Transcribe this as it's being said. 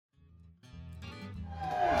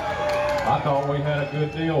I thought we had a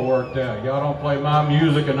good deal worked out. Y'all don't play my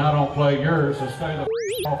music and I don't play yours, so stay the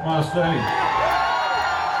off my stage.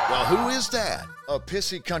 Well, who is that? A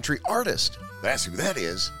pissy country artist. That's who that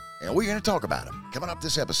is, and we're going to talk about him coming up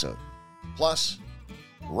this episode. Plus,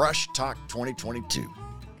 Rush Talk 2022.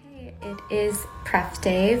 Okay, it is prep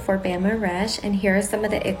day for Bama Rush, and here are some of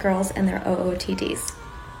the It Girls and their OOTDs.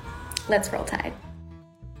 Let's roll Tide.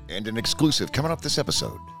 And an exclusive coming up this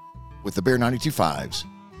episode with the Bear 92.5's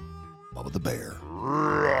Bubba the Bear.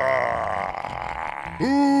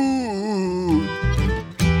 Ooh.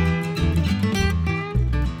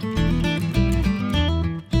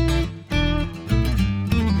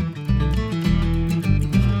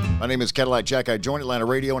 My name is Cadillac Jack. I joined Atlanta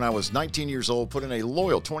Radio when I was 19 years old, put in a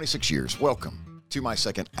loyal 26 years. Welcome to my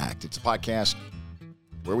second act. It's a podcast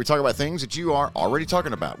where we talk about things that you are already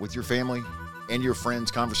talking about with your family and your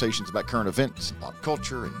friends, conversations about current events, and pop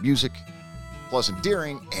culture, and music, plus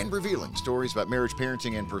endearing and revealing stories about marriage,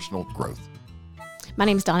 parenting, and personal growth. My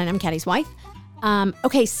name's Donna, and I'm Caddy's wife.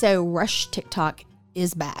 Okay, so Rush TikTok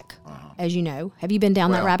is back, as you know. Have you been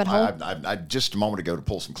down that rabbit hole? I just a moment ago to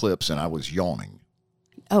pull some clips, and I was yawning.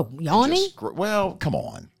 Oh, yawning? Well, come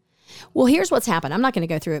on. Well, here's what's happened. I'm not going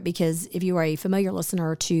to go through it because if you are a familiar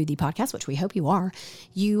listener to the podcast, which we hope you are,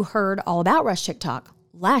 you heard all about Rush TikTok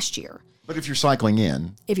last year. But if you're cycling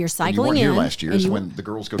in, you weren't here last year, is when the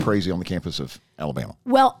girls go crazy on the campus of Alabama.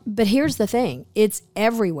 Well, but here's the thing. It's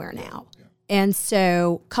everywhere now. Yeah. And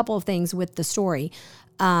so a couple of things with the story.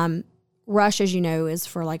 Rush, as you know, is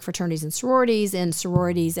for like fraternities and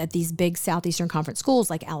sororities at these big Southeastern Conference schools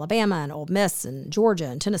like Alabama and Ole Miss and Georgia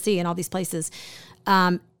and Tennessee and all these places.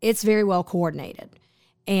 It's very well coordinated.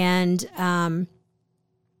 And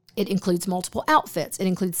it includes multiple outfits. It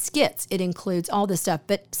includes skits. It includes all this stuff.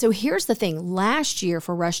 But so here's the thing. Last year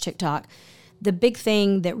for Rush TikTok, the big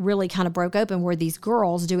thing that really kind of broke open were these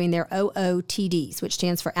girls doing their OOTDs, which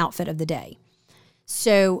stands for Outfit of the Day.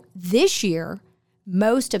 So this year,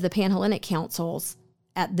 most of the Panhellenic councils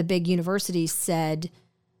at the big universities said,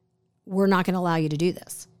 we're not going to allow you to do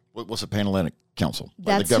this. What's a Panhellenic council?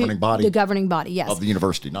 That's the governing body? The governing body, yes. Of the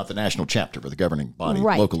university, not the national chapter, but the governing body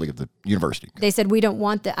right. locally of the university. They said, we don't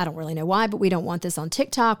want that. I don't really know why, but we don't want this on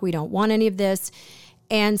TikTok. We don't want any of this.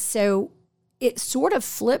 And so it sort of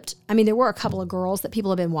flipped. I mean, there were a couple of girls that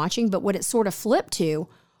people have been watching, but what it sort of flipped to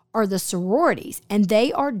are the sororities. And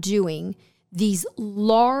they are doing these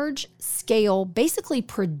large scale, basically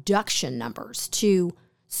production numbers to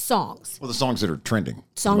songs. Well, the songs that are trending.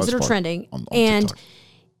 Songs that are trending. On and TikTok.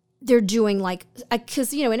 They're doing like,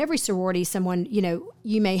 because, in every sorority, someone,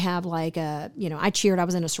 you may have like I cheered, I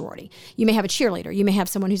was in a sorority. You may have a cheerleader. You may have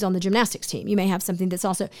someone who's on the gymnastics team. You may have something that's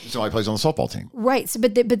also. Somebody plays on the softball team. Right. So,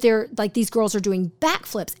 but they're like, these girls are doing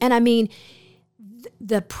backflips. And I mean,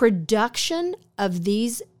 the production of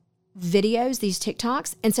these videos, these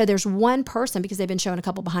TikToks. And so there's one person, because they've been showing a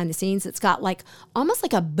couple behind the scenes, that's got like almost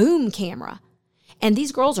like a boom camera. And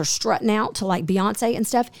these girls are strutting out to like Beyonce and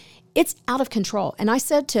stuff. It's out of control. And I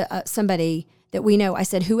said to somebody that we know, I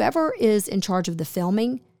said, whoever is in charge of the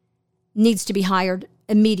filming needs to be hired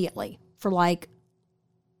immediately for like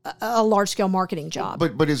a large scale marketing job.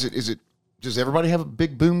 But is it, does everybody have a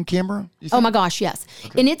big boom camera? Oh my gosh, yes.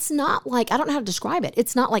 Okay. And it's not like, I don't know how to describe it.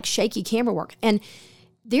 It's not like shaky camera work. And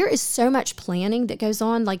there is so much planning that goes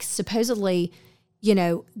on. Like supposedly,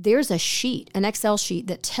 there's a sheet, an Excel sheet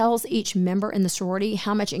that tells each member in the sorority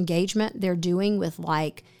how much engagement they're doing with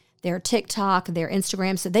like their TikTok, their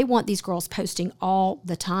Instagram. So they want these girls posting all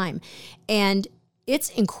the time. And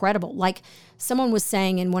it's incredible. Like someone was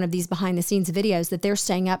saying in one of these behind the scenes videos that they're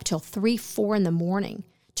staying up till 3-4 in the morning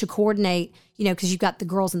to coordinate, because you've got the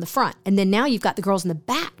girls in the front. And then now you've got the girls in the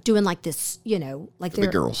back doing like this, like the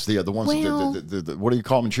girls, the ones, what do you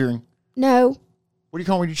call them in cheering? No. What do you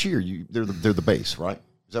call them when you cheer? They're the base, right?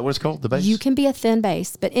 Is that what it's called? The base? You can be a thin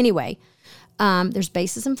base. But anyway, there's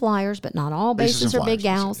bases and flyers, but not all bases are big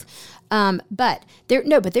gals. But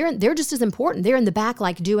they're just as important. They're in the back,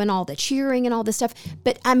 like doing all the cheering and all this stuff.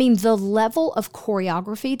 But I mean, the level of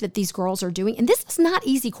choreography that these girls are doing, and this is not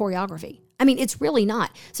easy choreography. I mean, it's really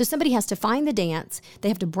not. So somebody has to find the dance. They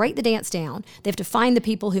have to break the dance down. They have to find the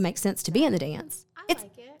people who make sense to be in the dance.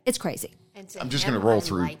 It's crazy. I'm just going to roll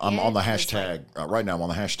through. I'm on the hashtag right now. I'm on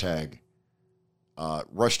the hashtag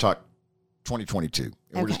Rush Talk 2022.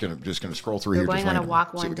 And we're just going to scroll through here. We're going on a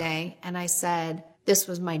walk one day, and I said, "This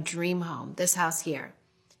was my dream home. This house here."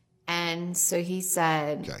 And so he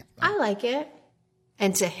said, "I like it."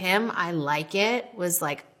 And to him, "I like it" was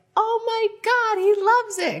like, "Oh my God, he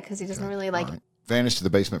loves it," because he doesn't really like it. Vanished to the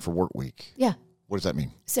basement for work week. Yeah. What does that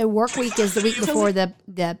mean? So work week is the week before the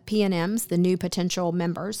PNMs, the new potential new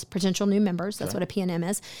members. That's what a PNM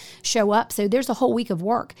is. Show up. So there's a whole week of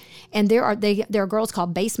work, and there are girls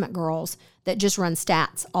called basement girls that just run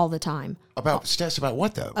stats all the time. About stats about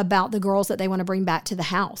what though? About the girls that they want to bring back to the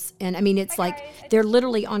house, and I mean it's like they're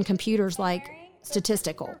literally on computers like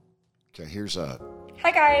statistical. Okay, here's a.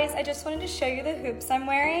 Hi guys, I just wanted to show you the hoops I'm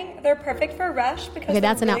wearing. They're perfect for Rush because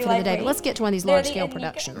that's an really outfit of the day. But let's get to one of these large scale Inigo.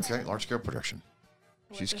 productions. Okay, large scale production.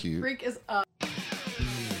 She's cute. Freak is up.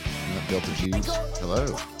 Delta G's. Hello.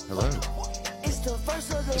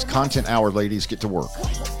 It's content hour, ladies. Get to work.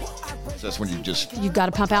 So that's when you've got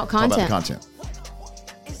to pump out content.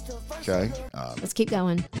 Okay. Let's keep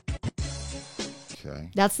going. Okay.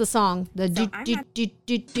 That's the song. The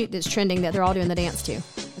do that's trending that they're all doing the dance to.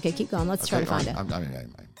 Okay, keep going. Let's try to find it.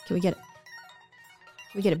 Can we get it?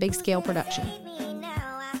 Can we get a big scale production?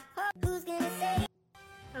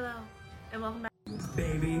 Hello, and welcome back.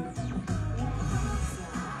 Baby.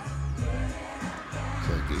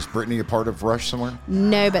 Okay. Is Brittany a part of Rush somewhere?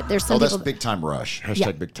 No, but there's some that's people. Big Time Rush.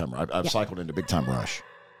 Hashtag Big Time Rush. I've cycled into Big Time Rush.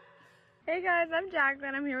 Hey guys, I'm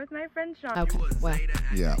Jacqueline. I'm here with my friend Sean. Okay, well.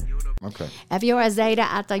 Yeah. Okay. If you're a Zeta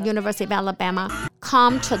at the University of Alabama,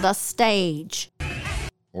 come to the stage.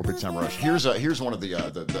 Or Big Time Rush. Here's one of the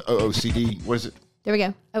OOCD. What is it? There we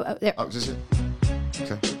go. Oh, there. Oh, is this it?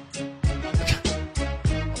 Okay.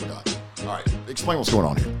 Oh my God. All right. Explain what's going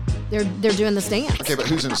on here. They're doing this dance. Okay, but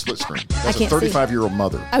who's in the split screen? That's can't a 35-year-old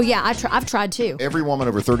mother. Oh yeah, I've tried too. Every woman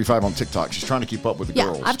over 35 on TikTok, she's trying to keep up with the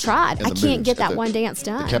girls. Yeah, I've tried. and I the can't moves get that at one dance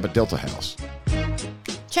done. The Cabot Delta house.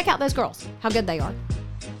 Check out those girls. How good they are.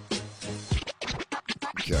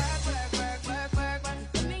 Okay.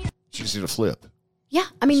 She just did a flip. Yeah,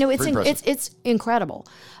 I mean, no, It's it's incredible.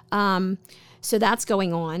 So that's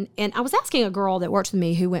going on, and I was asking a girl that works with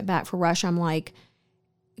me who went back for Rush. I'm like,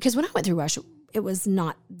 because when I went through Rush, it was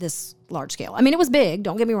not this large scale. I mean, it was big.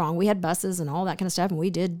 Don't get me wrong. We had buses and all that kind of stuff, and we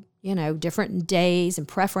did different days and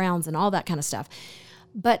pref rounds and all that kind of stuff.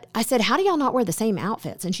 But I said, how do y'all not wear the same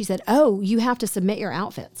outfits? And she said, oh, you have to submit your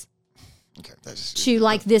outfits. Okay, to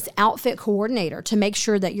like this outfit coordinator to make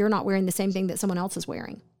sure that you're not wearing the same thing that someone else is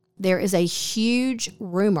wearing. There is a huge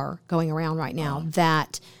rumor going around right now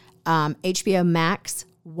that HBO Max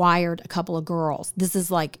wired a couple of girls. This is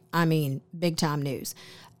big time news.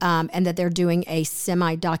 And that they're doing a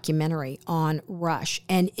semi-documentary on Rush.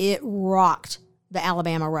 And it rocked the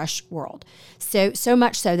Alabama Rush world. So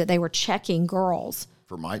much so that they were checking girls.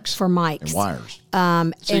 For mics? For mics.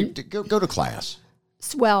 And wires. Go to class.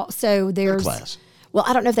 Well, so there's... class. Well,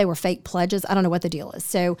 I don't know if they were fake pledges. I don't know what the deal is.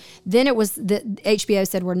 So then it was the HBO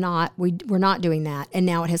said we're not doing that, and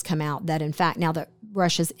now it has come out that in fact now that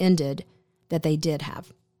Rush has ended, that they did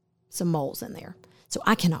have some moles in there. So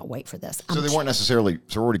I cannot wait for this. So they weren't necessarily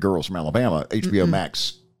sorority girls from Alabama. HBO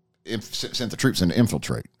Max sent the troops in to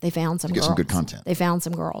infiltrate. They found some girls. Get some good content. They found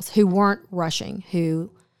some girls who weren't rushing,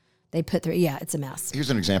 who they put through. Yeah, it's a mess. Here's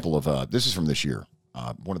an example of this is from this year.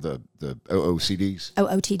 One of the OOCDs.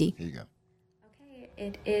 OOTD. Here you go.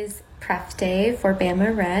 It is pref day for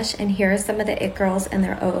Bama Rush, and here are some of the it girls and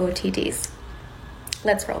their OOTDs.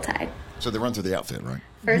 Let's roll tide. So they run through the outfit, right?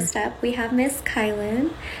 First up, we have Miss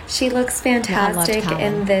Kylan. She looks fantastic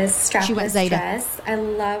in this strapless dress. I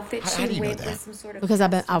love that she went with some sort of... Because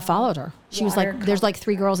I followed her. She was like, there's like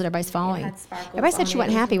 3 girls that everybody's following. Everybody said she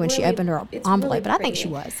wasn't happy when she opened her envelope, but I think she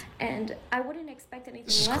was. And I wouldn't expect anything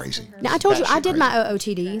less crazy. From her. Now, I told you, I did my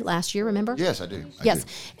OOTD last year, remember? Yes, I do. Yes.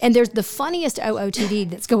 And there's the funniest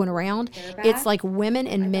OOTD that's going around. It's like women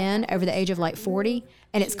and men over the age of like 40.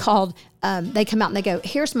 And it's called, they come out and they go,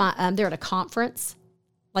 here's my, they're at a conference.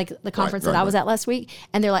 Like the conference that I was at last week.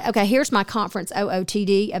 And they're like, okay, here's my conference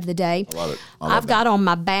OOTD of the day. I love it. I've got on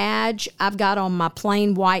my badge. I've got on my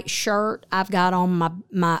plain white shirt. I've got on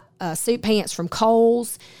my suit pants from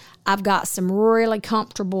Kohl's. I've got some really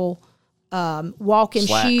comfortable walking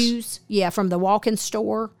shoes. Yeah, from the walk-in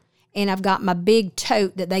store. And I've got my big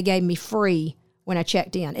tote that they gave me free when I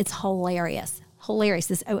checked in. It's hilarious. Hilarious.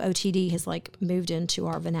 This OOTD has like moved into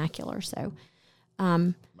our vernacular. So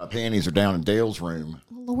my panties are down in Dale's room.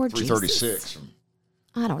 Lord 336 from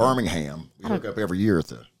I don't Birmingham. Know. We hook up every year at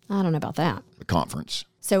the I don't know about that. The conference.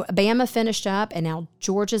 So Bama finished up, and now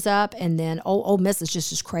Georgia's up, and then Ole Miss is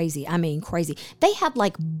just as crazy. I mean, crazy. They had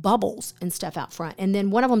like bubbles and stuff out front, and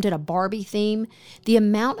then one of them did a Barbie theme. The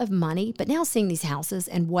amount of money, but now seeing these houses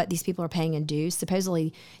and what these people are paying in dues,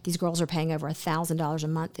 supposedly these girls are paying over $1,000 a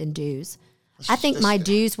month in dues. I think my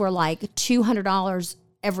dues were like $200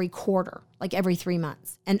 every quarter, like every 3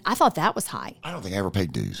 months. And I thought that was high. I don't think I ever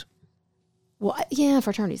paid dues. Well, yeah,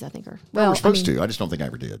 fraternities, I think are. Well, we're supposed to. I just don't think I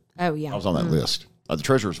ever did. Oh, yeah. I was on that list. The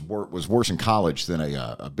treasurer was worse in college than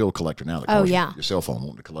a bill collector now. That calls your cell phone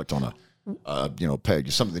wanting to collect on pay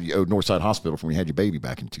something that you owed Northside Hospital from when you had your baby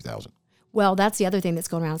back in 2000. Well, that's the other thing that's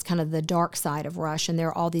going around. It's kind of the dark side of Rush, and there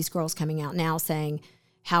are all these girls coming out now saying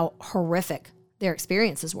how horrific their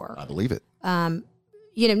experiences were. I believe it.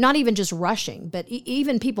 Not even just rushing, but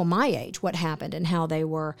even people my age, what happened and how they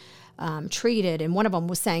were treated. And one of them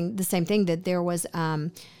was saying the same thing, that there's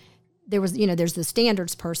the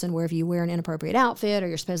standards person where if you wear an inappropriate outfit or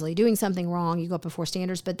you're supposedly doing something wrong, you go up before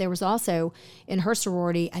standards. But there was also in her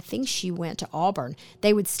sorority, I think she went to Auburn,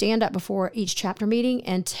 they would stand up before each chapter meeting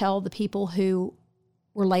and tell the people who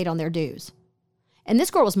were late on their dues. And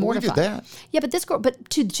this girl was mortified. We did that. Yeah, but this girl,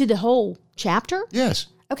 to the whole chapter? Yes.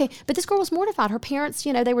 Okay, but this girl was mortified. Her parents,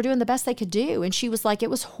 they were doing the best they could do. And she was like, it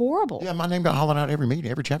was horrible. Yeah, my name got hollowed out every meeting,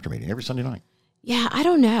 every chapter meeting, every Sunday night. Yeah, I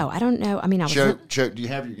don't know. I mean, I was... Joe, do you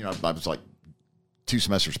have your, I was like 2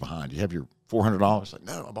 semesters behind. Do you have your $400? Like,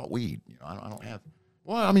 no, I bought weed. I don't have...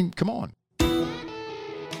 Well, I mean, come on.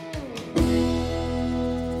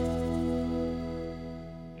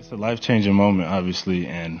 It's a life-changing moment, obviously.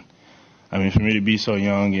 And, I mean, for me to be so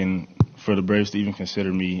young and for the Braves to even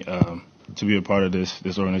consider me to be a part of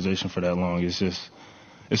this organization for that long, it's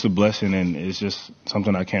a blessing, and it's just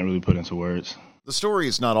something I can't really put into words. The story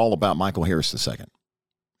is not all about Michael Harris II,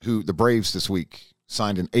 who the Braves this week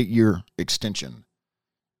signed an 8-year extension,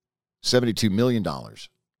 $72 million.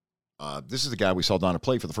 This is the guy we saw Donna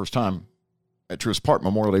play for the first time at Truist Park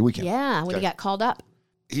Memorial Day weekend. Yeah, when he got called up.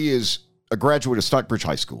 He is a graduate of Stockbridge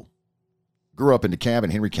High School, grew up in DeKalb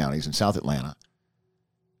and Henry counties in South Atlanta.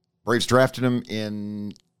 Braves drafted him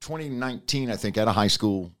in 2019, I think, out of high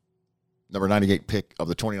school, number 98 pick of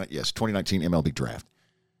the 2019 MLB draft.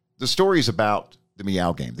 The story is about the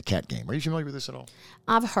Meow game, the cat game. Are you familiar with this at all?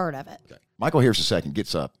 I've heard of it. Okay. Michael Harris II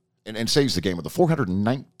gets up and saves the game with a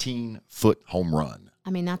 419-foot home run.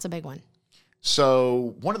 I mean, that's a big one.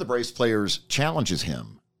 So one of the Braves players challenges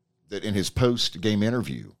him that in his post-game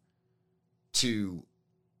interview to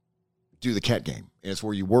do the cat game. And it's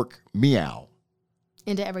where you work meow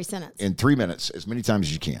into every sentence in 3 minutes, as many times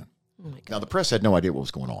as you can. Oh my God. Now, the press had no idea what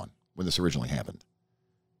was going on when this originally happened.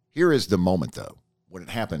 Here is the moment, though, when it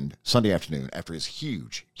happened Sunday afternoon after his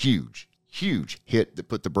huge hit that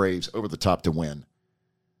put the Braves over the top to win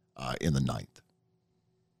in the ninth.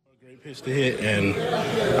 Great pitch to hit, and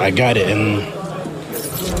I got it. And,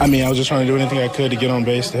 I mean, I was just trying to do anything I could to get on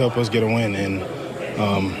base to help us get a win. And,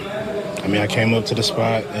 I mean, I came up to the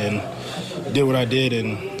spot and did what I did,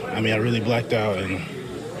 and, I mean, I really blacked out. And,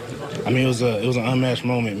 I mean, it was an unmatched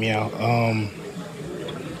moment, Meow.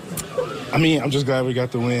 I mean, I'm just glad we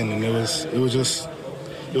got the win, and it was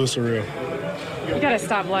surreal. You gotta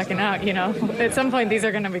stop blacking out, At some point, these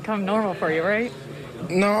are gonna become normal for you, right?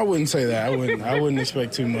 No, I wouldn't say that. I wouldn't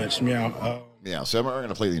expect too much, Meow. So I'm not going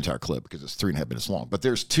to play the entire clip because it's 3.5 minutes long. But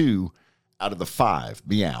there's 2 out of the 5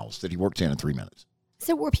 meows that he worked in 3 minutes.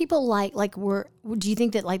 So were people do you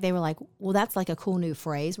think that they were like, well, that's like a cool new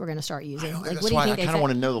phrase we're going to start using? That's why I kind of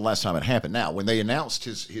want to know the last time it happened. Now, when they announced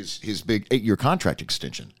his big 8-year contract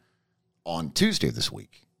extension on Tuesday this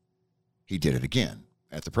week, he did it again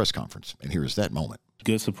at the press conference. And here is that moment.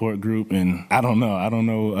 Good support group, and I don't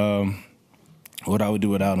know what I would do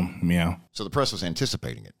without him, Meow. So the press was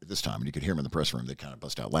anticipating it at this time, and you could hear him in the press room. They kind of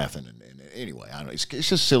bust out laughing. And anyway, I don't know. It's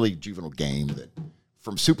just a silly juvenile game that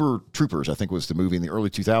from Super Troopers, I think was the movie in the early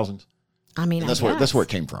 2000s. I mean, that's where it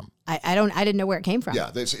came from. I didn't know where it came from. Yeah,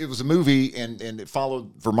 it was a movie, and it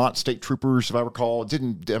followed Vermont State Troopers, if I recall.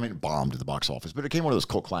 It bombed at the box office, but it became one of those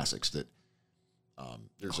cult classics that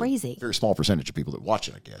there's crazy. A very small percentage of people that watch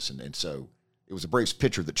it, I guess. And so it was a Braves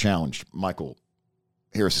pitcher that challenged Michael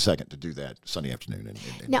Harris II to do that Sunday afternoon.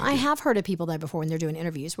 Now, I have heard of people, though, before when they're doing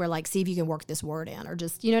interviews where, see if you can work this word in or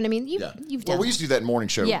just, you know what I mean? You've done Well, we used to do that in morning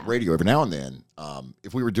show radio every now and then.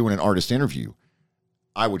 If we were doing an artist interview,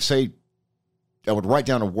 I would write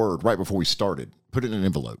down a word right before we started, put it in an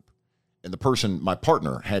envelope, and the person, my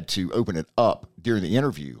partner, had to open it up during the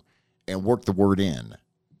interview and work the word in.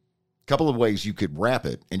 A couple of ways you could wrap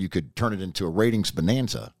it and you could turn it into a ratings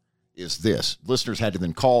bonanza is this. Listeners had to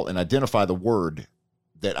then call and identify the word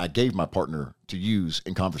that I gave my partner to use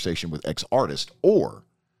in conversation with X artist, or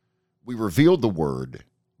we revealed the word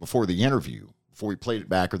before the interview, before we played it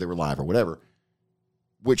back or they were live or whatever,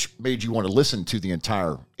 which made you want to listen to the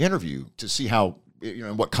entire interview to see how,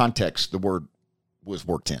 in what context the word was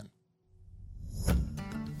worked in.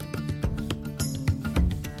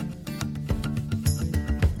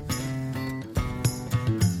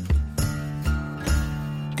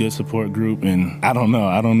 Good support group, and I don't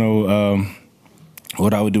know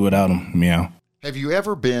what I would do without him, Meow. Have you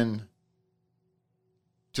ever been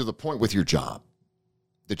to the point with your job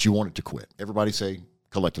that you wanted to quit? Everybody say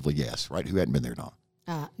collectively yes, right? Who hadn't been there,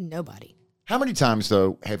 Don? Nobody. How many times,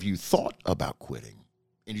 though, have you thought about quitting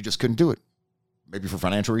and you just couldn't do it? Maybe for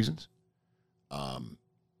financial reasons? I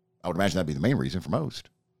would imagine that'd be the main reason for most.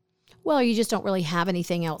 Well, you just don't really have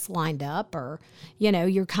anything else lined up, or,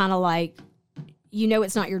 you're kind of like,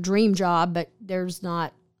 it's not your dream job, but there's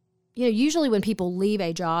not, usually when people leave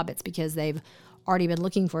a job, it's because they've already been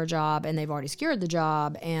looking for a job and they've already secured the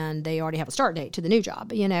job and they already have a start date to the new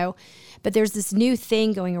job, But there's this new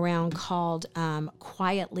thing going around called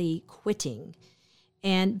quietly quitting.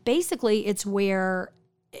 And basically it's where,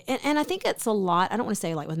 and I think it's a lot, I don't want to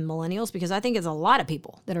say like with millennials, because I think it's a lot of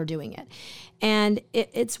people that are doing it. And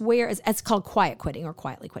it's where, it's called quiet quitting or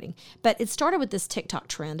quietly quitting. But it started with this TikTok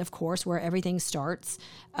trend, of course, where everything starts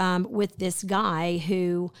with this guy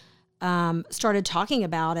who started talking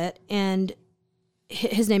about it, and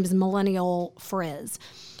his name is Millennial Frizz.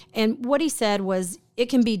 And what he said was, it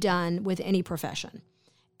can be done with any profession.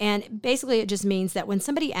 And basically it just means that when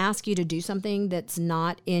somebody asks you to do something that's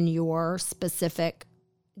not in your specific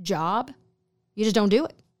job, you just don't do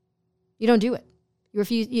it. You don't do it. You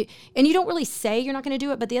refuse. And you don't really say you're not going to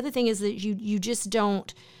do it. But the other thing is that you just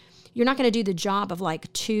don't, you're not going to do the job of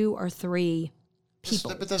like 2 or 3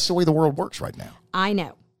 people. But that's the way the world works right now. I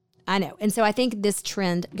know. And so I think this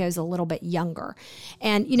trend goes a little bit younger.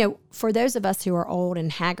 And, for those of us who are old and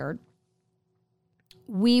haggard,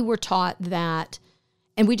 we were taught that,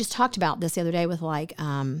 and we just talked about this the other day with like,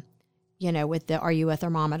 with the, are you a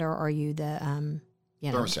thermometer? Or are you the,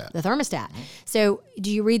 thermostat. The thermostat. Mm-hmm. So do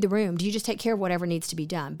you read the room? Do you just take care of whatever needs to be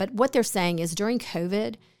done? But what they're saying is during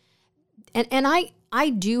COVID, and I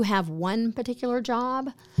do have one particular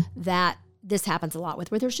job that this happens a lot with,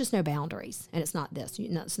 where there's just no boundaries, and it's not this.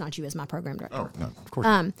 It's not you as my program director. Oh, no, of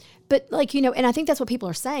course. But like, and I think that's what people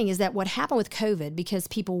are saying is that what happened with COVID, because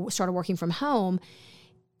people started working from home,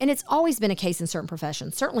 and it's always been a case in certain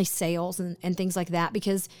professions, certainly sales and things like that,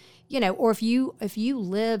 because, or if you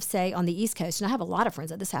live, say, on the East Coast, and I have a lot of friends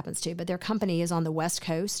that this happens to, but their company is on the West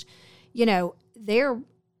Coast,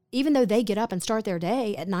 even though they get up and start their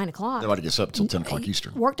day at 9 o'clock. Nobody gets up until 10 o'clock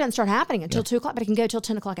Eastern. Work doesn't start happening until 2 o'clock, but it can go till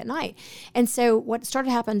 10 o'clock at night. And so what started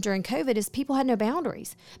to happen during COVID is people had no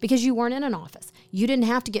boundaries because you weren't in an office. You didn't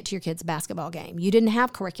have to get to your kid's basketball game. You didn't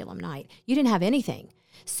have curriculum night. You didn't have anything.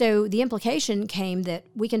 So the implication came that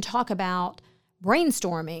we can talk about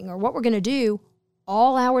brainstorming or what we're going to do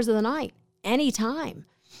all hours of the night, anytime.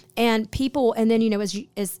 And people, and then,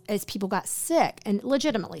 as people got sick and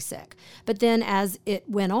legitimately sick, but then as it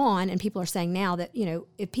went on, and people are saying now that,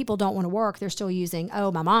 if people don't want to work, they're still using,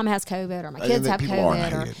 my mom has COVID or my kids have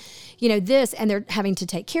COVID or, this, and they're having to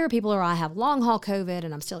take care of people, or I have long haul COVID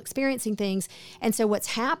and I'm still experiencing things. And so what's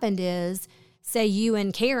happened is, say you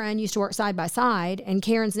and Karen used to work side by side, and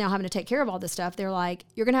Karen's now having to take care of all this stuff. They're like,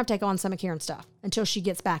 you're going to have to take on some of Karen's stuff until she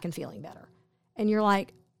gets back and feeling better. And you're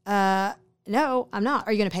like, no, I'm not.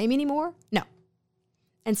 Are you going to pay me anymore? No.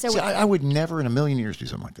 And so I would never in a million years do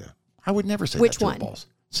something like that. I would never say which that to one? a boss.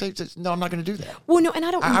 Say, no, I'm not going to do that. Well, no, and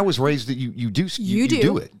I don't. I was raised that you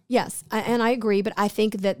do it. Yes, and I agree. But I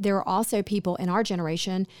think that there are also people in our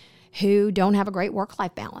generation who don't have a great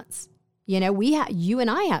work-life balance. You and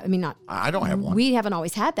I have. I mean, not. I don't have one. We haven't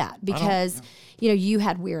always had that because, you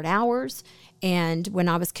had weird hours, and when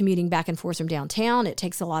I was commuting back and forth from downtown, it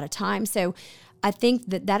takes a lot of time. So I think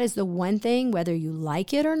that is the one thing, whether you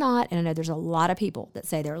like it or not, and I know there's a lot of people that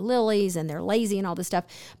say they're lilies and they're lazy and all this stuff,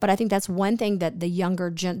 but I think that's one thing that the younger,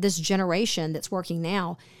 this generation that's working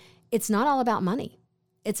now, it's not all about money.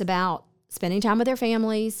 It's about spending time with their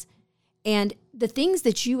families, and the things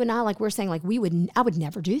that you and I, like we're saying, like I would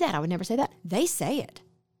never do that. I would never say that. They say it.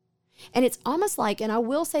 And it's almost like, and I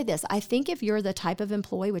will say this, I think if you're the type of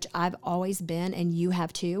employee, which I've always been, and you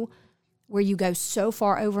have too, where you go so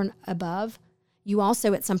far over and above, you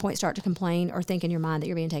also at some point start to complain or think in your mind that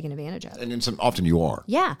you're being taken advantage of. And then often you are.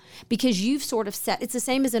 Yeah, because you've sort of set, it's the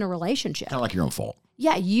same as in a relationship. Kind of like your own fault.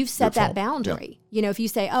 Yeah, you've set that boundary. Yeah. If you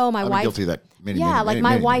say, my wife. I'm guilty of that many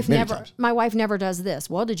times. My wife never does this.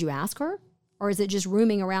 Well, did you ask her? Or is it just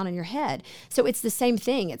rooming around in your head? So it's the same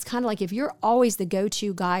thing. It's kind of like if you're always the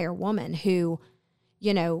go-to guy or woman who,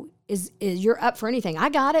 is you're up for anything. I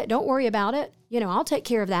got it. Don't worry about it. I'll take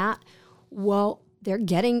care of that. Well,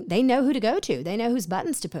 they know who to go to. They know whose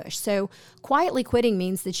buttons to push. So quietly quitting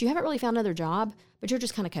means that you haven't really found another job, but you're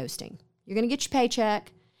just kind of coasting. You're going to get your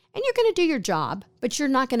paycheck and you're going to do your job, but you're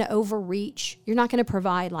not going to overreach. You're not going to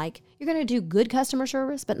provide you're going to do good customer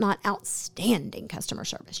service, but not outstanding customer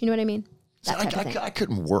service. You know what I mean? I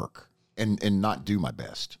couldn't work and not do my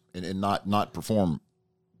best and not perform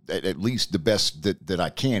at least the best that I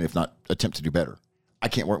can, if not attempt to do better. I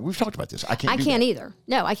can't work. We've talked about this. I can't either.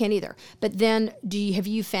 No, I can't either. But then have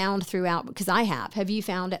you found throughout, because I have you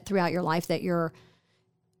found it throughout your life that you're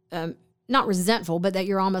not resentful, but that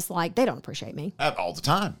you're almost like, they don't appreciate me? All the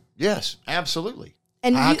time. Yes, absolutely.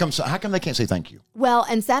 And how come they can't say thank you? Well,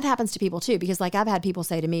 and that happens to people too, because like I've had people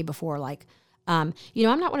say to me before, like, I'm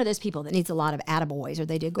not one of those people that needs a lot of attaboys or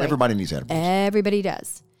they did great. Everybody needs attaboys. Everybody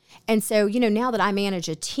does. And so, now that I manage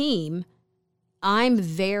a team, I'm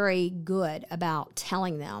very good about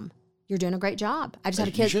telling them, you're doing a great job. I just had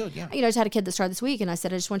a kid. You should, yeah. I just had a kid that started this week, and I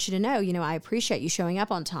said, I just want you to know, I appreciate you showing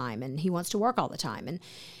up on time, and he wants to work all the time.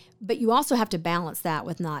 But you also have to balance that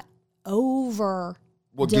with not over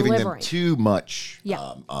giving them too much. Yeah.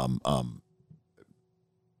 I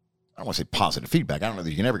don't want to say positive feedback. I don't know that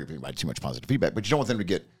you can ever give anybody too much positive feedback, but you don't want them to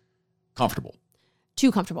get comfortable.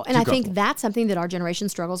 Too comfortable. And I think that's something that our generation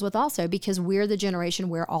struggles with also, because we're the generation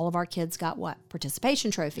where all of our kids got participation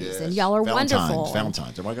trophies. Yes. And y'all are wonderful.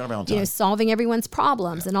 Valentine's. Everybody got a Valentine's. Solving everyone's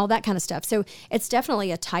problems and all that kind of stuff. So it's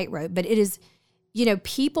definitely a tightrope, but it is,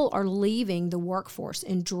 people are leaving the workforce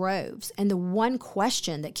in droves. And the one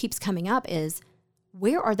question that keeps coming up is,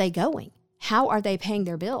 where are they going? How are they paying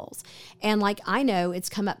their bills? And I know it's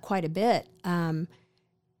come up quite a bit. The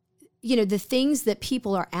things that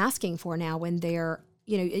people are asking for now when they're,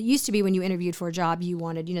 it used to be when you interviewed for a job, you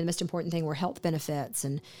wanted, the most important thing were health benefits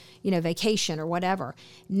and, vacation or whatever.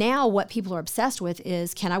 Now what people are obsessed with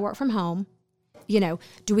is, can I work from home?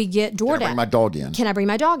 Do we get DoorDash? Can I bring my dog in? Can I bring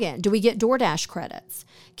my dog in? Do we get DoorDash credits?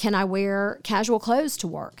 Can I wear casual clothes to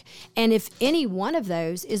work? And if any one of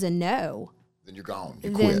those is a no, then you're gone.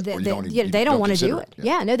 You quit. They don't want to do it.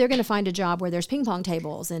 Yeah, no, they're going to find a job where there's ping pong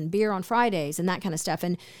tables and beer on Fridays and that kind of stuff.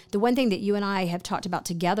 And the one thing that you and I have talked about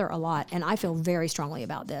together a lot, and I feel very strongly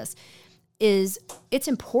about this, is it's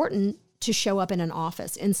important to show up in an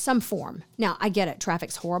office in some form. Now, I get it.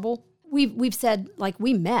 Traffic's horrible. We've said,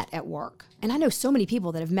 we met at work. And I know so many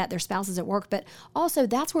people that have met their spouses at work, but also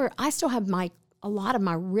that's where I still have a lot of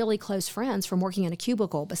my really close friends from working in a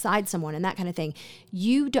cubicle beside someone and that kind of thing.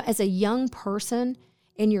 As a young person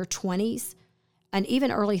in your 20s and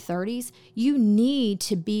even early 30s, you need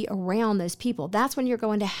to be around those people. That's when you're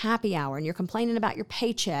going to happy hour and you're complaining about your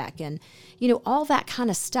paycheck and, all that kind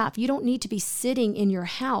of stuff. You don't need to be sitting in your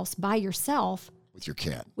house by yourself. With your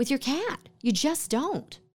cat. You just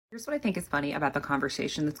don't. Here's what I think is funny about the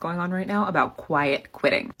conversation that's going on right now about quiet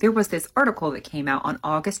quitting. There was this article that came out on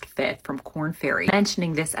August 5th from Korn Ferry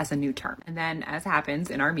mentioning this as a new term. And then, as happens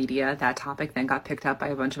in our media, that topic then got picked up by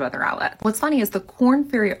a bunch of other outlets. What's funny is the Korn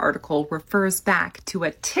Ferry article refers back to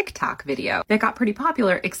a TikTok video that got pretty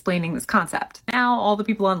popular explaining this concept. Now, all the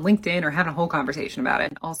people on LinkedIn are having a whole conversation about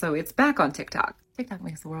it. Also, it's back on TikTok. TikTok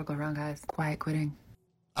makes the world go round, guys. Quiet quitting.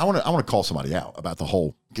 I want to call somebody out about the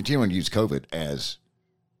whole continuing to use COVID as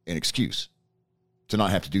an excuse to not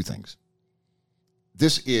have to do things.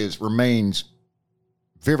 This remains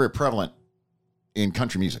very, very prevalent in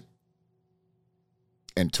country music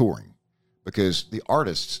and touring because the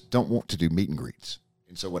artists don't want to do meet and greets.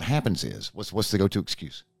 And so what happens is, what's the go-to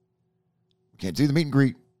excuse? We can't do the meet and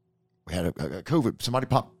greet. We had a COVID, somebody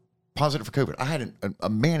popped positive for COVID. I had a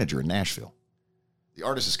manager in Nashville. The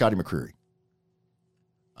artist is Scotty McCreery.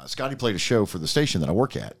 Scotty played a show for the station that I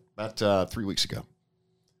work at about 3 weeks ago.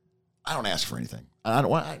 I don't ask for anything. I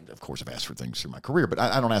of course, have asked for things through my career, but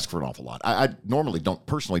I don't ask for an awful lot. I normally don't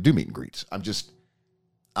personally do meet and greets.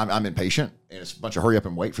 I'm impatient, and it's a bunch of hurry up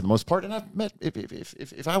and wait for the most part. And I've met,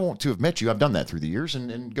 if I want to have met you, I've done that through the years,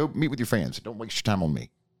 and go meet with your fans. Don't waste your time on me.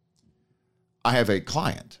 I have a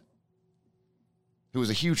client who is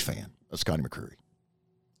a huge fan of Scotty McCreery.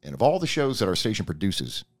 And of all the shows that our station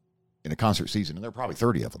produces in a concert season, and there are probably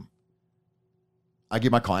 30 of them, I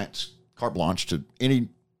give my clients carte blanche to any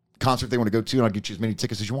concert they want to go to, and I'll get you as many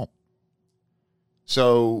tickets as you want.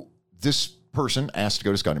 So this person asked to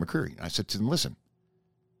go to Scotty McCreery. I said to them, listen,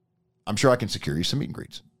 I'm sure I can secure you some meet and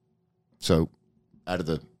greets. So out of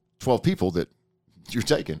the 12 people that you're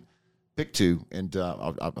taking, pick two, and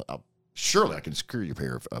surely I can secure you a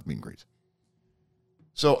pair of meet and greets.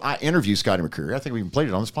 So I interviewed Scotty McCreery. I think we even played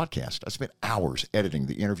it on this podcast. I spent hours editing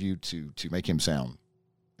the interview to make him sound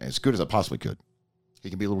as good as I possibly could.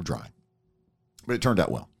 He can be a little dry, but it turned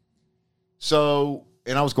out well. So,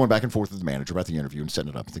 and I was going back and forth with the manager about the interview and setting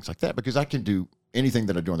it up and things like that because I can do anything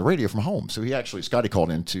that I do on the radio from home. So Scotty called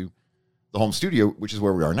into the home studio, which is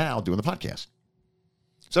where we are now, doing the podcast.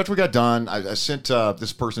 So after we got done, I sent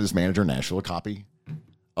this manager in Nashville, a copy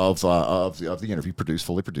of the interview,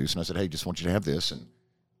 fully produced, and I said, hey, just want you to have this. And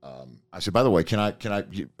I said, by the way,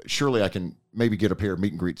 surely I can maybe get a pair of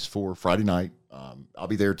meet and greets for Friday night. I'll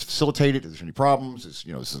be there to facilitate it. If there's any problems, this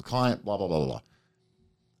is a client, blah, blah, blah, blah.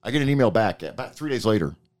 I get an email back about 3 days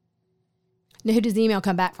later. Now, who does the email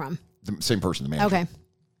come back from? The same person, the manager. Okay.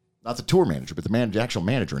 Not the tour manager, but the actual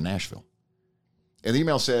manager in Nashville. And the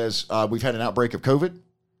email says, we've had an outbreak of COVID.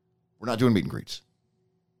 We're not doing meet and greets.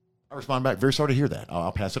 I respond back, very sorry to hear that.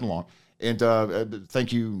 I'll pass it along. And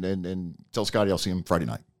thank you, and tell Scotty I'll see him Friday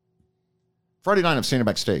night. Friday night, I'm standing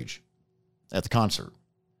backstage at the concert,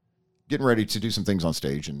 getting ready to do some things on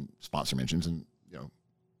stage and sponsor mentions and,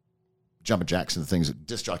 jumping jacks and the things that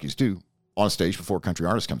disc jockeys do on stage before a country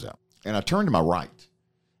artist comes out. And I turn to my right,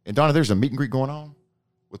 and Donna, there's a meet and greet going on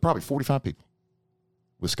with probably 45 people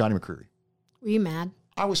with Scotty McCreery. Were you mad?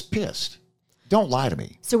 I was pissed. Don't lie to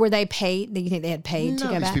me. So were they paid? Do you think they had paid to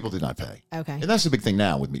go back? These people did not pay. Okay. And that's the big thing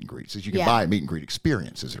now with meet and greets is you can buy a meet and greet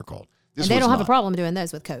experience, as they're called. And they don't have a problem doing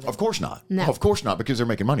those with COVID. Of course not. No. Of course not, because they're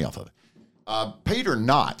making money off of it. Paid or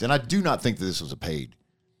not, and I do not think that this was a paid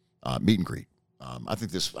meet and greet. I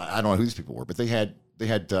think this, I don't know who these people were, but they had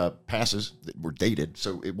passes that were dated,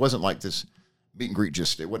 so it wasn't like this meet and greet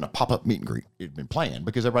it wasn't a pop-up meet and greet. It had been planned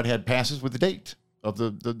because everybody had passes with the date of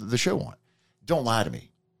the show on it. Don't lie to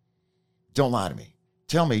me. Don't lie to me.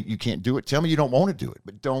 Tell me you can't do it. Tell me you don't want to do it,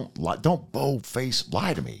 but don't bold-face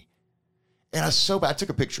lie to me. And I took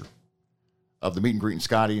a picture of the meet and greet and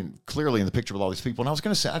Scotty, and clearly in the picture with all these people. And I was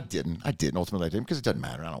going to say I didn't. Ultimately, I didn't, because it doesn't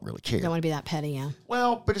matter. I don't really care. You don't want to be that petty, yeah.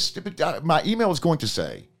 Well, but my email was going to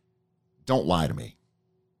say, don't lie to me.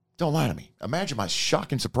 Don't lie to me. Imagine my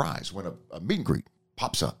shock and surprise when a meet and greet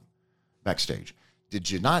pops up backstage. Did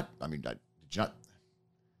you not, you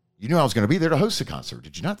knew I was going to be there to host the concert.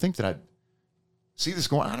 Did you not think that I'd see this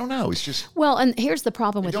going? I don't know. It's just. Well, and here's the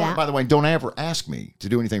problem with that. By the way, don't ever ask me to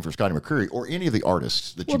do anything for Scotty McCreery or any of the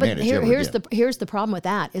artists that you manage. Here's the problem with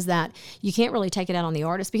that is that you can't really take it out on the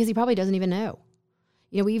artist because he probably doesn't even know.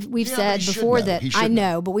 We've said before that I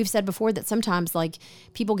know, but we've said before that sometimes like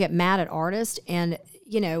people get mad at artists and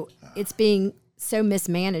it's being so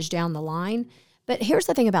mismanaged down the line. But here's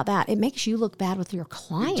the thing about that. It makes you look bad with your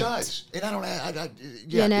client. It does.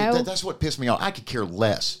 And that's what pissed me off. I could care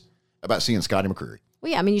less about seeing Scotty McCreery.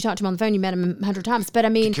 Well, yeah, you talked to him on the phone, you met him 100 times. But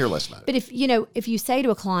I could care less about it. But if you say to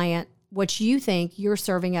a client what you think, you're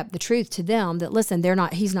serving up the truth to them that, listen,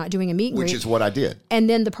 he's not doing a meet and greet. Which is what I did. And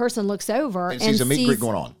then the person looks over and sees a meet and greet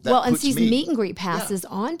going on. And sees meet and greet passes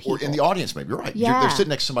on people. Or in the audience, maybe. You're right. Yeah. They're sitting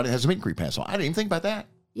next to somebody that has a meet and greet pass on. I didn't even think about that.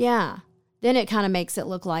 Yeah. Then it kind of makes it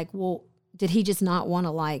look like, well, did he just not want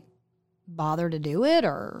to bother to do it,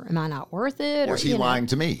 or am I not worth it? Or is he lying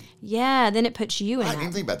to me? Yeah, then it puts you in I didn't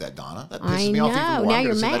even think about that, Donna. That pisses me off even more. Now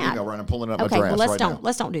you're mad. That email I'm pulling it up my drafts well,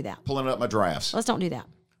 let's don't do that. Pulling it up my drafts. Let's don't do that.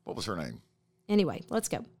 What was her name? Anyway, let's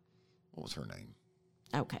go. What was her name?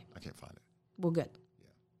 Okay. I can't find it. Well, good. Yeah.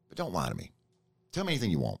 But don't lie to me. Tell me anything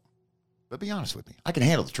you want. But be honest with me. I can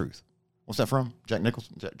handle the truth. What's that from? Jack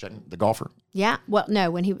Nicholson? Jack, the golfer? Yeah. Well,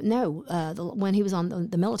 no, when he was on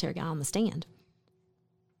the military guy on the stand.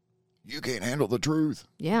 You can't handle the truth.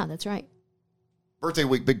 Yeah, that's right. Birthday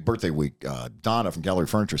week, big birthday week. Donna from Gallery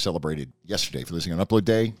Furniture celebrated yesterday for listening on Upload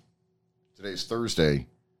Day. Today is Thursday,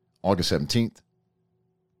 August 17th.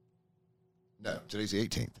 No, today's the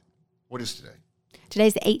 18th. What is today?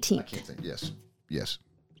 Today's the 18th. I can't think. Yes.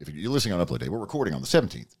 If you're listening on Upload Day, we're recording on the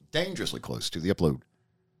 17th. Dangerously close to the upload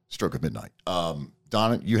stroke of midnight.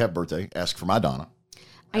 Donna, you have birthday. Ask for my Donna.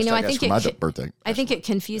 I know. I think birthday. I think it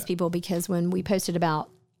confused people because when we posted about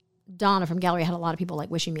Donna from Gallery, I had a lot of people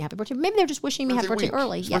wishing me happy birthday. Maybe they're just wishing me happy birthday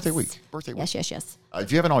early. It's birthday week. Birthday week. Yes.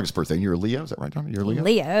 If you have an August birthday and you're a Leo, is that right, Donna? You're a Leo?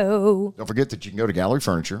 Leo. Don't forget that you can go to Gallery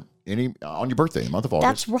Furniture on your birthday, the month of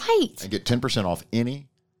August. That's right. And get 10% off any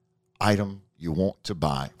item you want to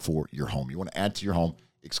buy for your home. You want to add to your home,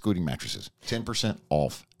 excluding mattresses. 10%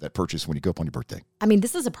 off that purchase when you go up on your birthday.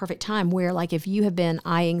 This is a perfect time where, if you have been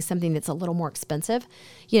eyeing something that's a little more expensive,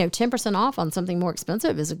 10% off on something more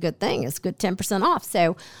expensive is a good thing. It's good 10% off.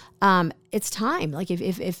 So it's time.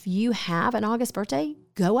 If you have an August birthday,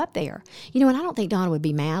 go up there. And I don't think Donna would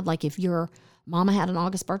be mad. If your mama had an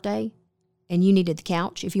August birthday and you needed the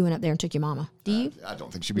couch, if you went up there and took your mama. Do you? I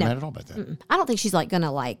don't think she'd be mad at all about that. Mm-mm. I don't think she's going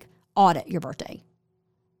to audit your birthday.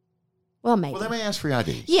 Well, maybe. Well, they may ask for your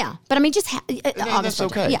ID. Yeah, but just August that's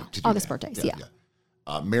birthday. okay. Yeah, August birthdays. Yeah.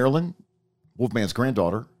 Marilyn, Wolfman's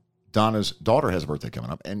granddaughter, Donna's daughter has a birthday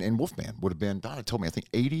coming up, and Wolfman would have been, Donna told me, I think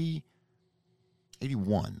 81.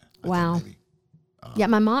 Wow. I think maybe. Yeah,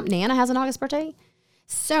 my mom, Nana, has an August birthday.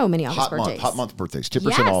 So many August birthdays. Hot month birthdays.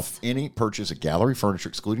 10% off any purchase at Gallery Furniture,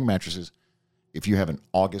 excluding mattresses, if you have an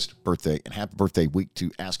August birthday, and happy birthday week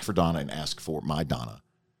to ask for Donna and ask for my Donna.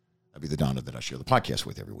 That'd be the Donna that I share the podcast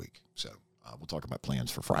with every week. So we'll talk about plans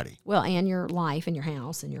for Friday. Well, and your life and your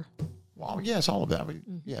house and your... Well, yes, all of that.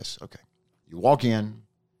 Yes, okay. You walk in,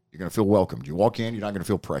 You're going to feel welcomed. You walk in, you're not going to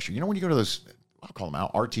feel pressure. You know, when you go to those, I'll call them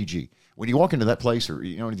out, RTG. When you walk into that place or,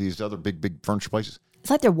 you know, these other big furniture places. It's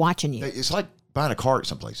like they're watching you. It's like buying a car at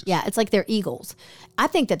some places. Yeah, it's like they're eagles. I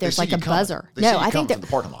think that there's like a buzzer. I think that the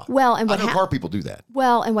parking lot. Well, and what I know car people do that.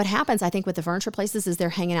 Well, and what happens, I think, with the furniture places is they're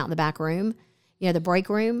hanging out in the back room, you know, the break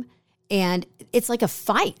room, and it's like a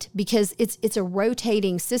fight because it's a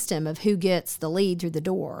rotating system of who gets the lead through the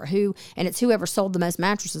door, and it's whoever sold the most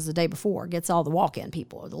mattresses the day before gets all the walk-in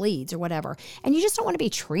people or the leads or whatever. And you just don't want to be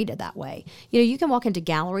treated that way. You know, you can walk into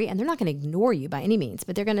gallery and they're not going to ignore you by any means,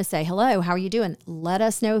 but they're going to say, hello, how are you doing? Let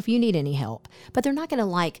us know if you need any help. But they're not going to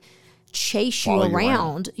like chase you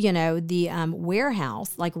around, you know, the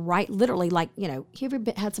warehouse, like literally like, you know, you ever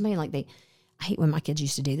had somebody like I hate when my kids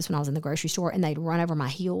used to do this when I was in the grocery store and they'd run over my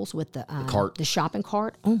heels with the shopping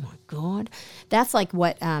cart. Oh my God. That's like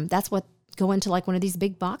what going to like one of these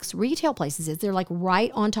big box retail places is. They're like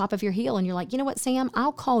right on top of your heel and you're like, you know what, Sam,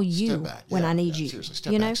 I'll call you when I need you. Seriously,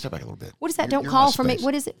 step back a little bit. What is that? Don't call for me.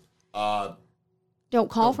 What is it?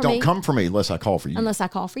 Don't call for me. Don't come for me unless I call for you. Unless I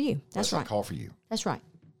call for you. That's right. I call for you. That's right.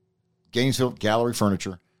 Gainesville Gallery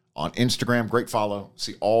Furniture. On Instagram, great follow.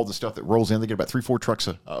 See all the stuff that rolls in. They get about 3-4 trucks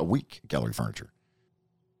a week, Gallery Furniture.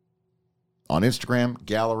 On Instagram,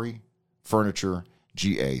 Gallery Furniture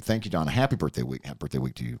GA. Thank you, Donna. Happy birthday week. Happy birthday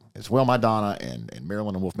week to you as well, my Donna, and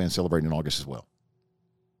Marilyn and Wolfman celebrating in August as well.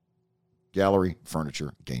 Gallery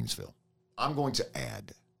Furniture Gainesville. I'm going to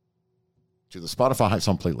add to the Spotify Hot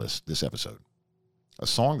Song playlist this episode a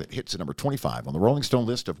song that hits at number 25 on the Rolling Stone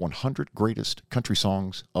list of 100 greatest country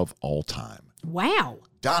songs of all time. Wow.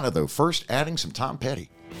 Donna, though, first adding some Tom Petty.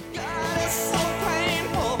 Put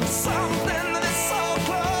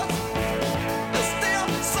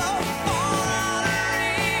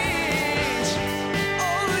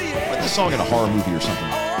this song in a horror movie or something.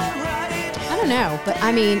 I don't know, but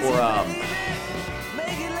I mean... Or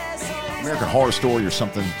American Horror Story or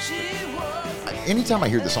something. Anytime I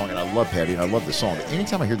hear the song, and I love Patty, and I love the song, but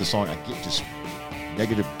anytime I hear the song, I get just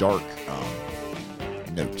negative, dark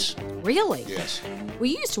notes. Really? Yes.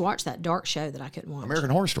 We used to watch that dark show that I couldn't watch. American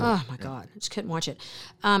Horror Story. Oh, my God. I just couldn't watch it.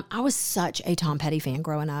 I was such a Tom Petty fan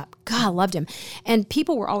growing up. God, I loved him. And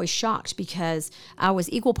people were always shocked because I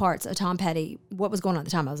was equal parts a Tom Petty. What was going on at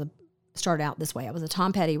the time? Started out this way. I was a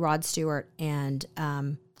Tom Petty, Rod Stewart, and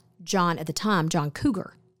John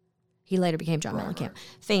Cougar. He later became John Mellencamp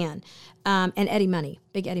fan. And Eddie Money,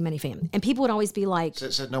 big Eddie Money fan. And people would always be like...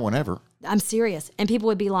 Said no one ever. I'm serious. And people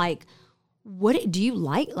would be like, what do you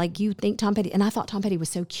like? Like, you think Tom Petty? And I thought Tom Petty was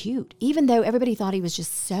so cute, even though everybody thought he was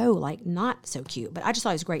just so, like, not so cute. But I just thought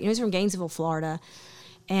he was great. You know, he's from Gainesville, Florida.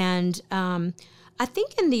 And I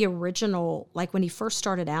think in the original, like, when he first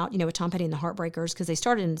started out, you know, with Tom Petty and the Heartbreakers, because they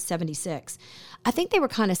started in 76, I think they were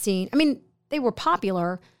kind of seen... I mean, they were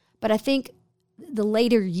popular, but I think the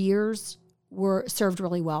later years were served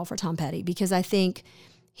really well for Tom Petty because I think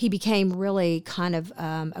he became really kind of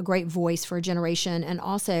a great voice for a generation. And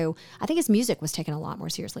also, I think his music was taken a lot more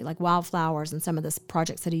seriously, like Wildflowers and some of the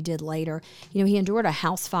projects that he did later. You know, he endured a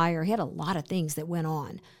house fire. He had a lot of things that went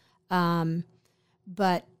on.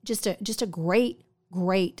 But just a great,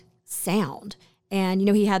 great sound. And, you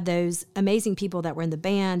know, he had those amazing people that were in the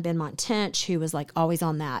band, Benmont Tench, who was like always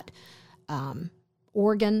on that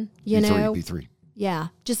organ, you know. B3. Yeah,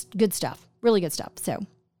 just good stuff. Really good stuff. So,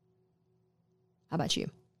 how about you?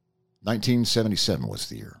 1977 was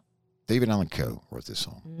the year. David Allan Coe wrote this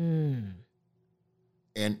song.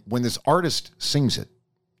 And when this artist sings it,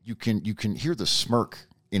 you can hear the smirk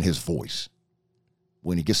in his voice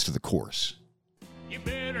when he gets to the chorus. You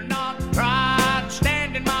better not try to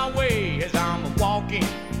stand in my way as I'm walking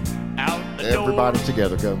out the door. Everybody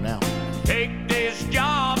together, go now. Take this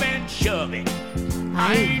job and shove it.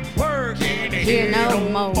 I ain't working here no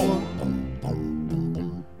more.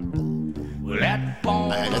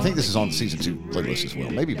 I think this is on the season 2 playlist as well.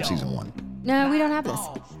 Maybe even season 1. No, we don't have this.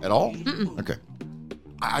 At all? Mm-mm. Okay.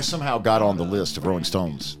 I somehow got on the list of Rolling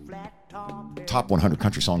Stone's top 100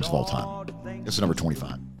 country songs of all time. This is number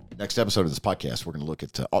 25. Next episode of this podcast, we're going to look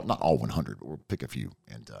at, not all 100, but we'll pick a few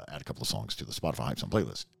and add a couple of songs to the Spotify Hype Song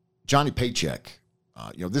playlist. Johnny Paycheck.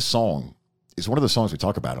 This song is one of the songs we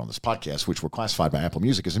talk about on this podcast, which were classified by Apple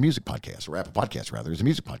Music as a music podcast, or Apple Podcasts, rather, as a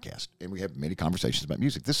music podcast. And we have many conversations about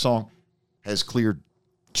music. This song has cleared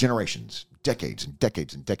generations, decades and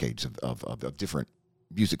decades and decades of different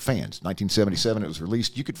music fans. 1977, it was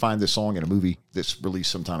released. You could find this song in a movie that's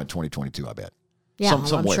released sometime in 2022, I bet. Yeah,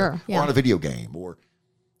 somewhere. Sure. Yeah. Or on a video game, or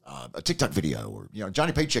a TikTok video. Or,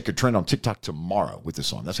 Johnny Paycheck could trend on TikTok tomorrow with this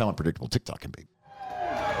song. That's how unpredictable TikTok can be.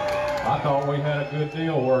 I thought we had a good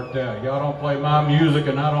deal worked out. Y'all don't play my music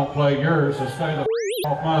and I don't play yours, so stay the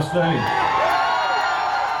off my stage.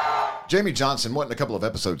 Jamey Johnson, wasn't a couple of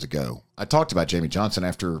episodes ago, I talked about Jamey Johnson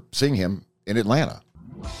after seeing him in Atlanta.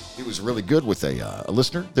 He was really good with a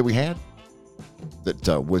listener that we had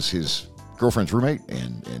that was his girlfriend's roommate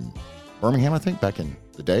in Birmingham, I think, back in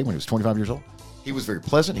the day when he was 25 years old. He was very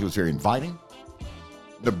pleasant. He was very inviting.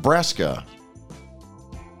 Nebraska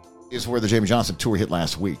is where the Jamey Johnson tour hit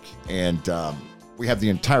last week. And we have the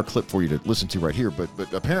entire clip for you to listen to right here. But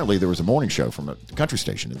apparently there was a morning show from a country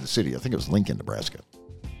station in the city. I think it was Lincoln, Nebraska.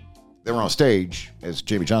 They were on stage as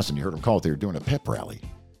Jamey Johnson. You heard him call it. They were doing a pep rally.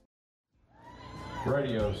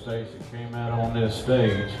 Radio station came out on this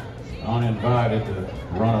stage uninvited to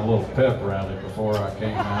run a little pep rally before I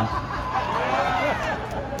came out.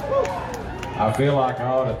 I feel like I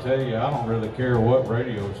ought to tell you, I don't really care what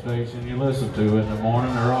radio station you listen to in the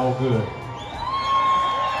morning, they're all good.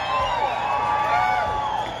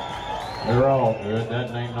 They're all good. That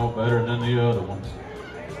ain't no better than the other ones.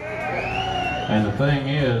 And the thing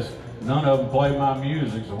is, none of them play my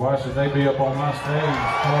music, so why should they be up on my stage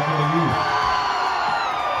talking to you?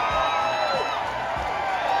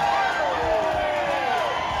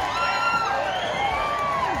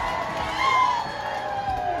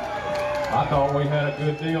 I thought we had a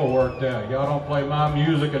good deal worked out. Y'all don't play my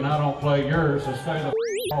music and I don't play yours, so stay the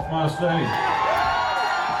off my stage.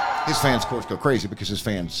 His fans, of course, go crazy because his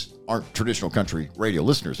fans aren't traditional country radio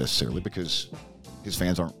listeners necessarily because his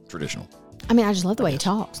fans aren't traditional. I mean, I just love the way he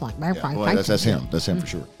talks. Like, well, that's him. That's him for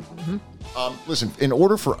sure. Mm-hmm. Listen, in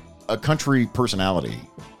order for a country personality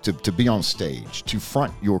to be on stage, to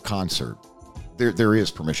front your concert, there is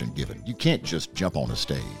permission given. You can't just jump on a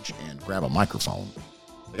stage and grab a microphone.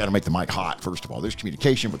 They got to make the mic hot, first of all. There's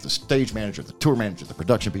communication with the stage manager, the tour manager, the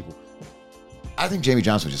production people. I think Jamey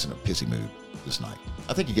Johnson was just in a pissy mood this night.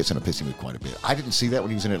 I think he gets in a pissy mood quite a bit. I didn't see that when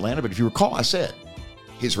he was in Atlanta, but if you recall, I said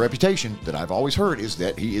his reputation that I've always heard is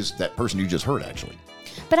that he is that person you just heard, actually.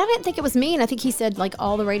 But I didn't think it was mean. I think he said, like,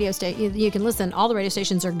 all the radio stations, you can listen, all the radio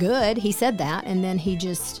stations are good. He said that, and then he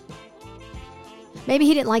just, maybe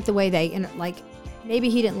he didn't like the way they, maybe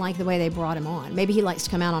he didn't like the way they brought him on. Maybe he likes to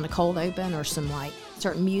come out on a cold open or some, like,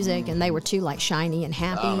 certain music, and they were too, like, shiny and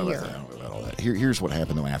happy. I don't know about all that. Here's what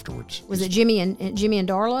happened, though, afterwards. Was it Jimmy and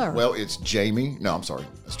Darla? Or? Well, it's Jamey. No, I'm sorry.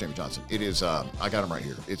 That's Jamey Johnson. It is, I got him right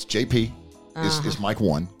here. It's JP. Is Mike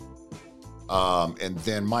 1. And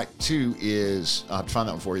then Mike 2 is, I'll have to find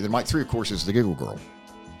that one for you. Then Mike 3, of course, is the Giggle Girl.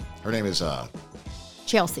 Her name is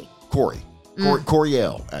Chelsea. Corey.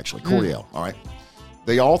 Coriel, actually. Coriel, all right?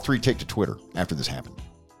 They all three take to Twitter after this happened.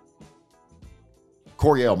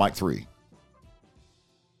 Coriel, Mike 3.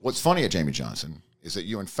 What's funny at Jamey Johnson is that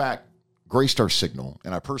you, in fact, graced our signal,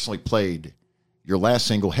 and I personally played your last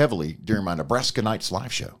single heavily during my Nebraska Nights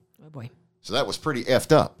live show. Oh, boy. So that was pretty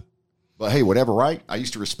effed up. But hey, whatever, right? I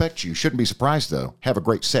used to respect you. Shouldn't be surprised, though. Have a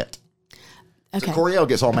great set. Okay. So Coriel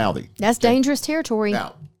gets all mouthy. That's dangerous territory.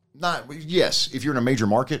 Now, yes, if you're in a major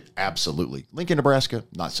market, absolutely. Lincoln, Nebraska,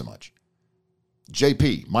 not so much.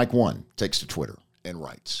 JP, Mike 1, takes to Twitter and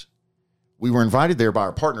writes, "We were invited there by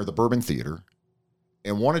our partner, the Bourbon Theater,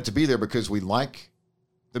 and wanted to be there because we like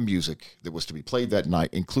the music that was to be played that night,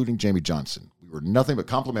 including Jamey Johnson. We were nothing but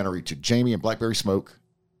complimentary to Jamey and Blackberry Smoke,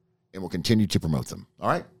 and will continue to promote them." All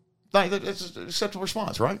right? That's an acceptable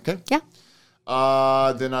response, right? Okay. Yeah.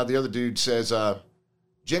 Then the other dude says,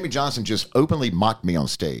 Jamey Johnson just openly mocked me on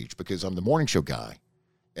stage because I'm the morning show guy,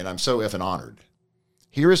 and I'm so effing honored.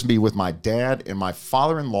 Here is me with my dad and my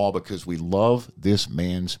father-in-law because we love this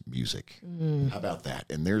man's music. How about that?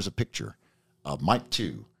 And there's a picture of Mike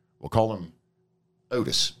 2, we'll call him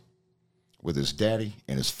Otis, with his daddy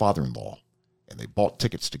and his father-in-law. And they bought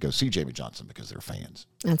tickets to go see Jamey Johnson because they're fans.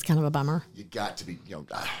 That's kind of a bummer. You got to be,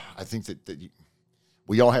 I think that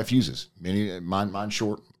we all have fuses. Mine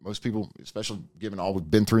short. Most people, especially given all we've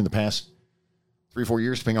been through in the past 3 or 4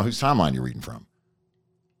 years, depending on whose timeline you're reading from.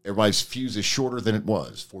 Everybody's fuse is shorter than it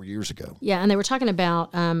was 4 years ago. Yeah, and they were talking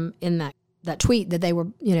about in that tweet that they were,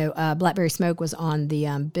 Blackberry Smoke was on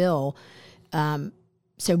the bill.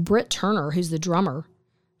 So Britt Turner, who's the drummer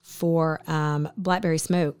for Blackberry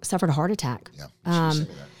Smoke, suffered a heart attack. Yeah,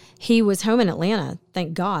 he was home in Atlanta,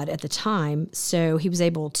 thank God, at the time. So he was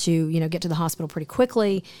able to, get to the hospital pretty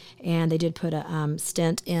quickly, and they did put a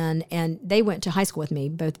stent in. And they went to high school with me,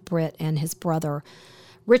 both Britt and his brother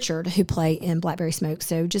Richard, who play in Blackberry Smoke.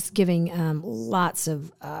 So just giving lots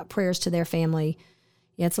of prayers to their family.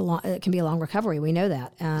 Yeah, it can be a long recovery. We know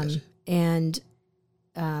that. Yes. And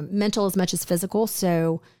mental as much as physical.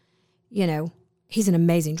 So, he's an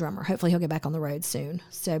amazing drummer. Hopefully he'll get back on the road soon.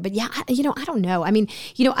 So, but yeah, I don't know. I mean,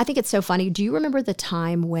 I think it's so funny. Do you remember the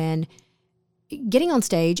time when getting on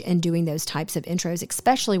stage and doing those types of intros,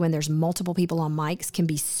 especially when there's multiple people on mics, can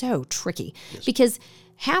be so tricky. Yes. Because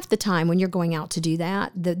half the time when you're going out to do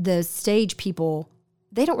that, the stage people,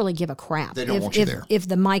 they don't really give a crap. They don't want you there. If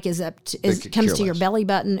the mic is up, comes to your belly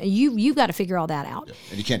button, you've got to figure all that out. Yeah.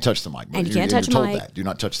 And you can't touch the mic. And you can't touch the mic. That. Do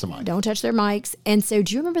not touch the mic. Don't touch their mics. And so,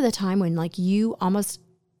 do you remember the time when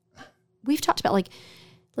we've talked about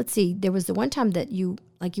let's see, there was the one time that you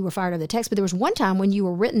were fired over the text, but there was one time when you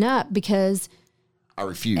were written up because I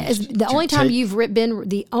refused.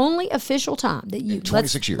 The only official time that you,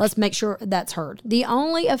 26 years. Let's make sure that's heard. The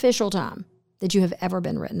only official time that you have ever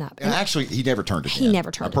been written up. And actually, he never turned it in. He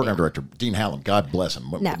never turned it in. Our program director, Dean Hallam, God bless him,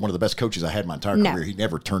 one of the best coaches I had my entire career, he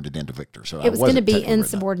never turned it into Victor. So it was going to be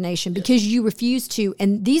insubordination because you refused to,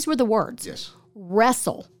 and these were the words. Yes.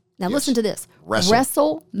 Wrestle. Now listen to this.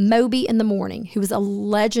 Wrestle Moby in the Morning, who was a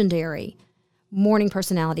legendary morning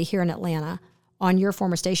personality here in Atlanta on your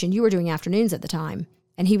former station. You were doing afternoons at the time,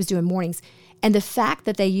 and he was doing mornings. And the fact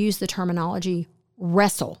that they used the terminology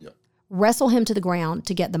wrestle, wrestle him to the ground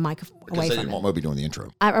to get the mic away from him. Because they didn't want Moby doing the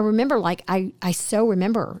intro. I remember, I so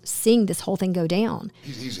remember seeing this whole thing go down.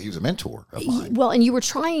 He was a mentor of mine. Well, and you were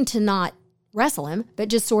trying to not wrestle him, but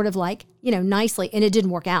just sort of nicely, and it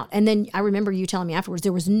didn't work out. And then I remember you telling me afterwards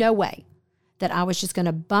there was no way that I was just going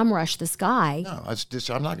to bum rush this guy. No, I'm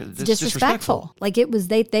not going to. It's disrespectful. It was,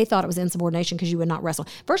 they thought it was insubordination because you would not wrestle.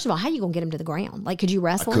 First of all, how are you going to get him to the ground? Could you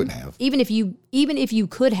wrestle? I couldn't have. Even if you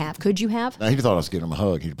could have, could you have? No, he thought I was getting him a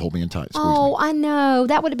hug. He'd pulled me in tight. Oh, I know.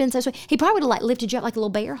 That would have been so sweet. He probably would have lifted you up like a little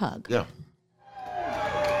bear hug. Yeah.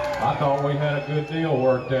 I thought we had a good deal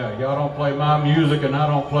worked out. Y'all don't play my music and I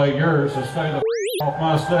don't play yours, so stay the off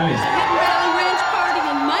my stage. Valley Ranch party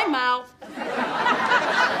in my mouth.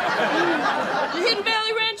 The Hidden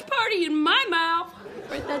Valley Ranch party in my mouth.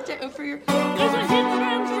 Write that down for your. There's a Hidden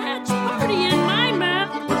Valley Ranch party in my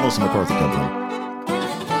mouth. Where Melissa McCarthy come from?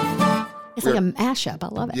 It's like a mashup. I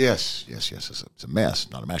love it. Yes. It's a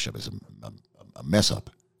mess, not a mashup. It's a mess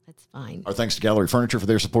up. That's fine. Our thanks to Gallery Furniture for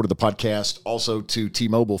their support of the podcast. Also to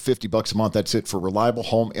T-Mobile, $50 a month. That's it for reliable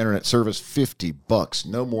home internet service. $50.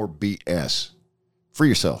 No more BS. Free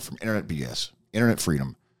yourself from internet BS. Internet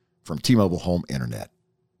freedom from T-Mobile Home Internet.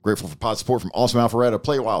 Grateful for pod support from Awesome Alpharetta.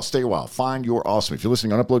 Play a while, stay a while. Find your awesome. If you're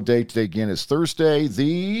listening on upload day, today again is Thursday,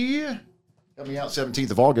 coming out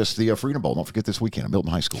 17th of August, the Freedom Bowl. Don't forget this weekend at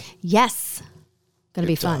Milton High School. Yes. Going to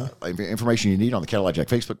be fun. Information you need on the Cadillac Jack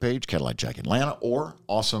Facebook page, Cadillac Jack Atlanta, or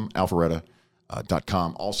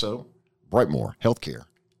awesomealpharetta.com. Also, Brightmore Healthcare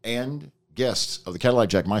and guests of the Cadillac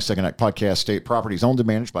Jack My Second Act podcast, state properties owned and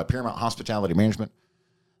managed by Paramount Hospitality Management.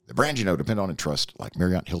 The brand you know, depend on and trust, like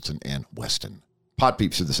Marriott, Hilton, and Westin. Pod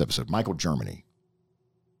peeps of this episode, Michael Germany,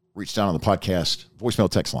 reached out on the podcast voicemail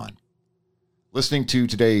text line. Listening to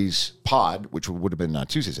today's pod, which would have been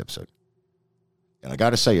Tuesday's episode, and I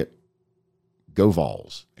got to say it, go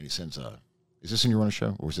Vols. And he sends is this in your run of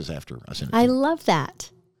show, or was this after I sent it? I love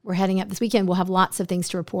that. We're heading up this weekend. We'll have lots of things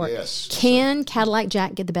to report. Yes. Can Cadillac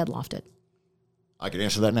Jack get the bed lofted? I can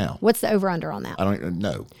answer that now. What's the over-under on that? I don't even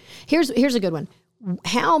know. Here's a good one.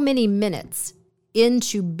 How many minutes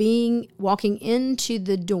into walking into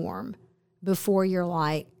the dorm before you're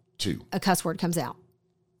like 2 a cuss word comes out?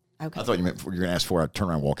 Okay. I thought you meant you were going to ask for I turn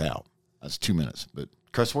around and walk out. That's 2 minutes. But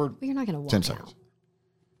cuss word? Well, you're not going to walk 10 seconds.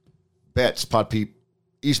 Bets, pod peep.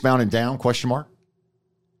 Eastbound and down, question mark?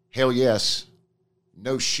 Hell yes.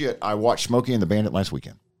 No shit. I watched Smokey and the Bandit last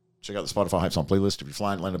weekend. Check out the Spotify Hypes on playlist. If you're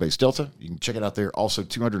flying Atlanta-based Delta, you can check it out there. Also,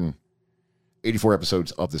 284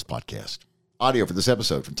 episodes of this podcast. Audio for this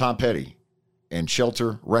episode from Tom Petty and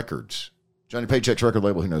Shelter Records. Johnny Paycheck's record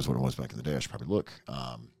label. Who knows what it was back in the day? I should probably look.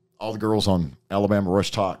 All the girls on Alabama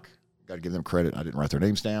Rush Talk. Got to give them credit. I didn't write their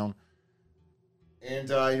names down.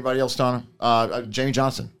 And anybody else, Donna? Jamie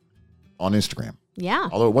Johnson on Instagram. Yeah.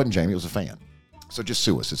 Although it wasn't Jamie, it was a fan. So just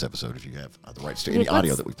sue us this episode if you have the rights to any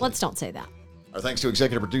audio that we play. Let's don't say that. Our thanks to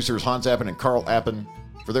executive producers Hans Appen and Carl Appen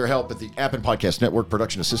for their help at the Appen Podcast Network.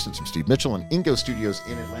 Production assistance from Steve Mitchell and Ingo Studios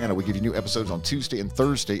in Atlanta. We give you new episodes on Tuesday and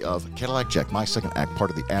Thursday of Cadillac Jack, My Second Act,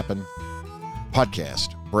 part of the Appen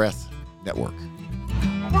Podcast Breath Network.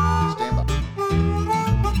 Stand by.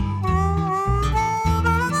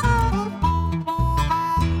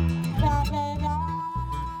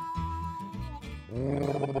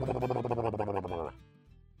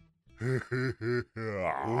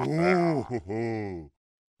 Ooh.